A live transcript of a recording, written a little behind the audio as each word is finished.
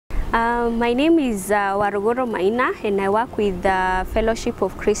My name is Warugoro Maina, and I work with the Fellowship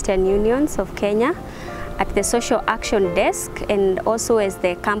of Christian Unions of Kenya at the Social Action Desk and also as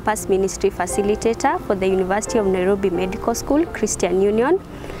the Campus Ministry Facilitator for the University of Nairobi Medical School Christian Union.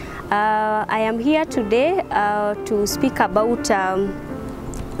 I am here today to speak about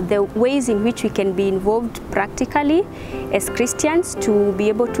the ways in which we can be involved practically as Christians to be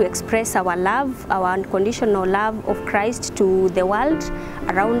able to express our love, our unconditional love of Christ to the world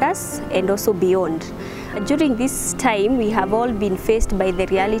around us and also beyond. During this time, we have all been faced by the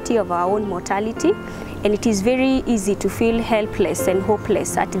reality of our own mortality, and it is very easy to feel helpless and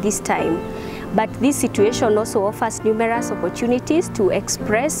hopeless at this time. But this situation also offers numerous opportunities to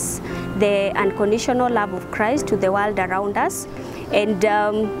express the unconditional love of Christ to the world around us. And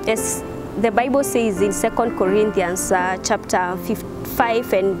as the Bible says in 2 Corinthians chapter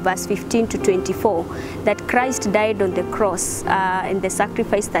 5 and verse 15 to 24, that Christ died on the cross and the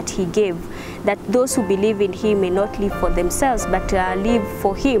sacrifice that he gave, that those who believe in him may not live for themselves, but live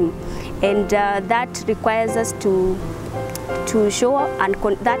for him. And that requires us to show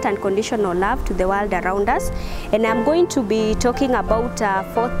that unconditional love to the world around us. And I'm going to be talking about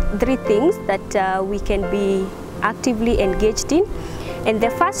three things that we can be actively engaged in. And the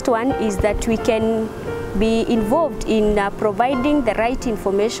first one is that we can be involved in providing the right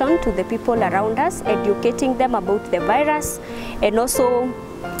information to the people around us, educating them about the virus, and also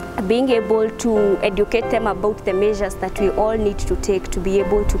being able to educate them about the measures that we all need to take to be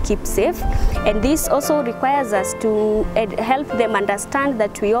able to keep safe. And this also requires us to help them understand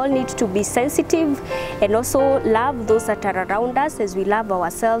that we all need to be sensitive and also love those that are around us as we love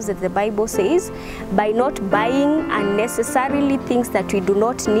ourselves, as the Bible says, by not buying unnecessarily things that we do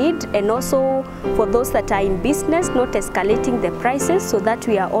not need, and also for those that are in business, not escalating the prices so that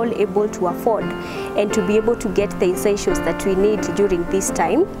we are all able to afford and to be able to get the essentials that we need during this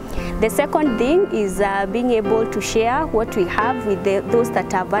time. The second thing is being able to share what we have with those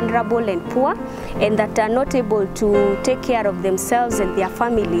that are vulnerable and poor and that are not able to take care of themselves and their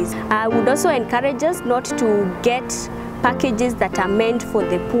families. I would also encourage us not to get packages that are meant for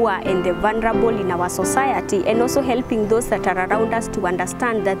the poor and the vulnerable in our society, and also helping those that are around us to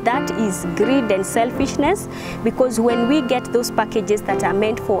understand that that is greed and selfishness, because when we get those packages that are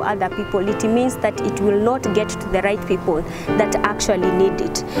meant for other people, it means that it will not get to the right people that actually need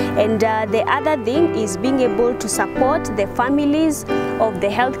it. And the other thing is being able to support the families of the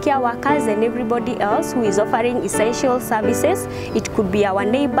healthcare workers and everybody else who is offering essential services. It could be our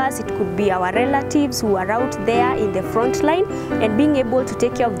neighbors, it could be our relatives who are out there in the front line, and being able to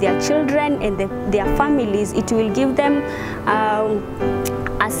take care of their children and their families. It will give them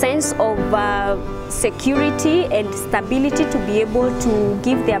a sense of security and stability to be able to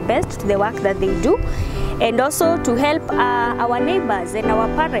give their best to the work that they do, and also to help our neighbors and our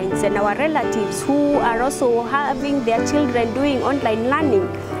parents and our relatives who are also having their children doing online learning.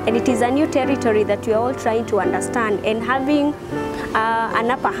 And it is a new territory that we are all trying to understand, and having an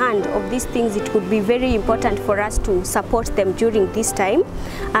upper hand of these things, it could be very important for us to support them during this time.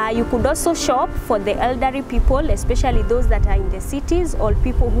 You could also shop for the elderly people, especially those that are in the cities, or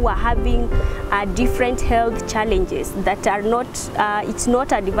people who are having different health challenges that are not, it's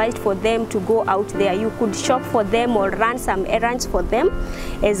not advised for them to go out there. You could shop for them or run some errands for them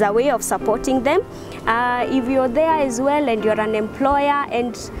as a way of supporting them. If you're there as well and you're an employer,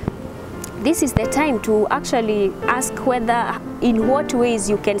 and this is the time to actually ask whether, in what ways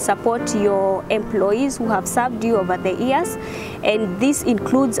you can support your employees who have served you over the years. And this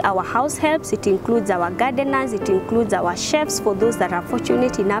includes our house helps, it includes our gardeners, it includes our chefs for those that are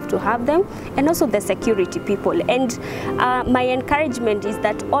fortunate enough to have them, and also the security people. And my encouragement is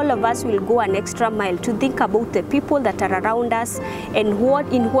that all of us will go an extra mile to think about the people that are around us and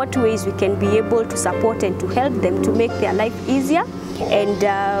in what ways we can be able to support and to help them to make their life easier. And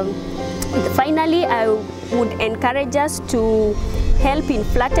finally, I would encourage us to help in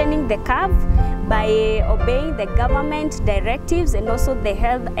flattening the curve by obeying the government directives and also the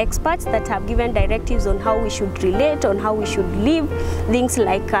health experts that have given directives on how we should relate, on how we should live, things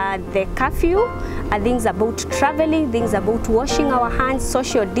like the curfew, things about traveling, things about washing our hands,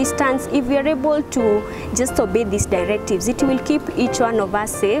 social distance. If we are able to just obey these directives, it will keep each one of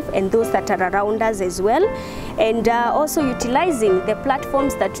us safe and those that are around us as well. And also utilizing the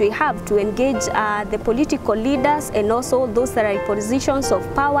platforms that we have to engage the political leaders and also those that are in positions of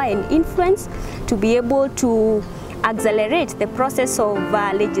power and influence to be able to accelerate the process of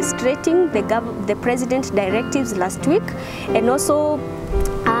legislating the president's directives last week, and also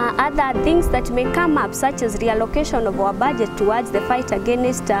other things that may come up, such as reallocation of our budget towards the fight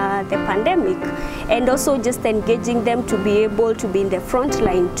against the pandemic, and also just engaging them to be able to be in the front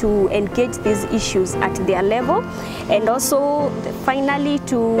line to engage these issues at their level. And also finally,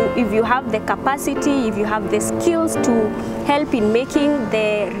 to, if you have the capacity, if you have the skills to help in making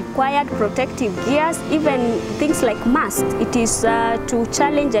the required protective gears, even things like masks, it is to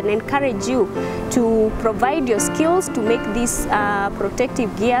challenge and encourage you to provide your skills to make these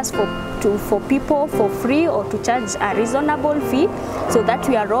protective gears for people for free, or to charge a reasonable fee, so that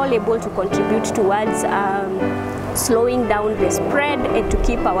we are all able to contribute towards slowing down the spread and to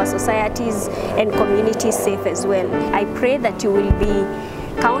keep our societies and communities safe as well. I pray that you will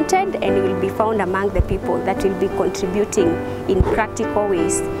be counted and you will be found among the people that will be contributing in practical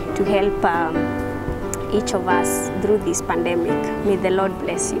ways to help each of us through this pandemic. May the Lord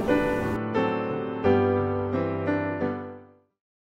bless you.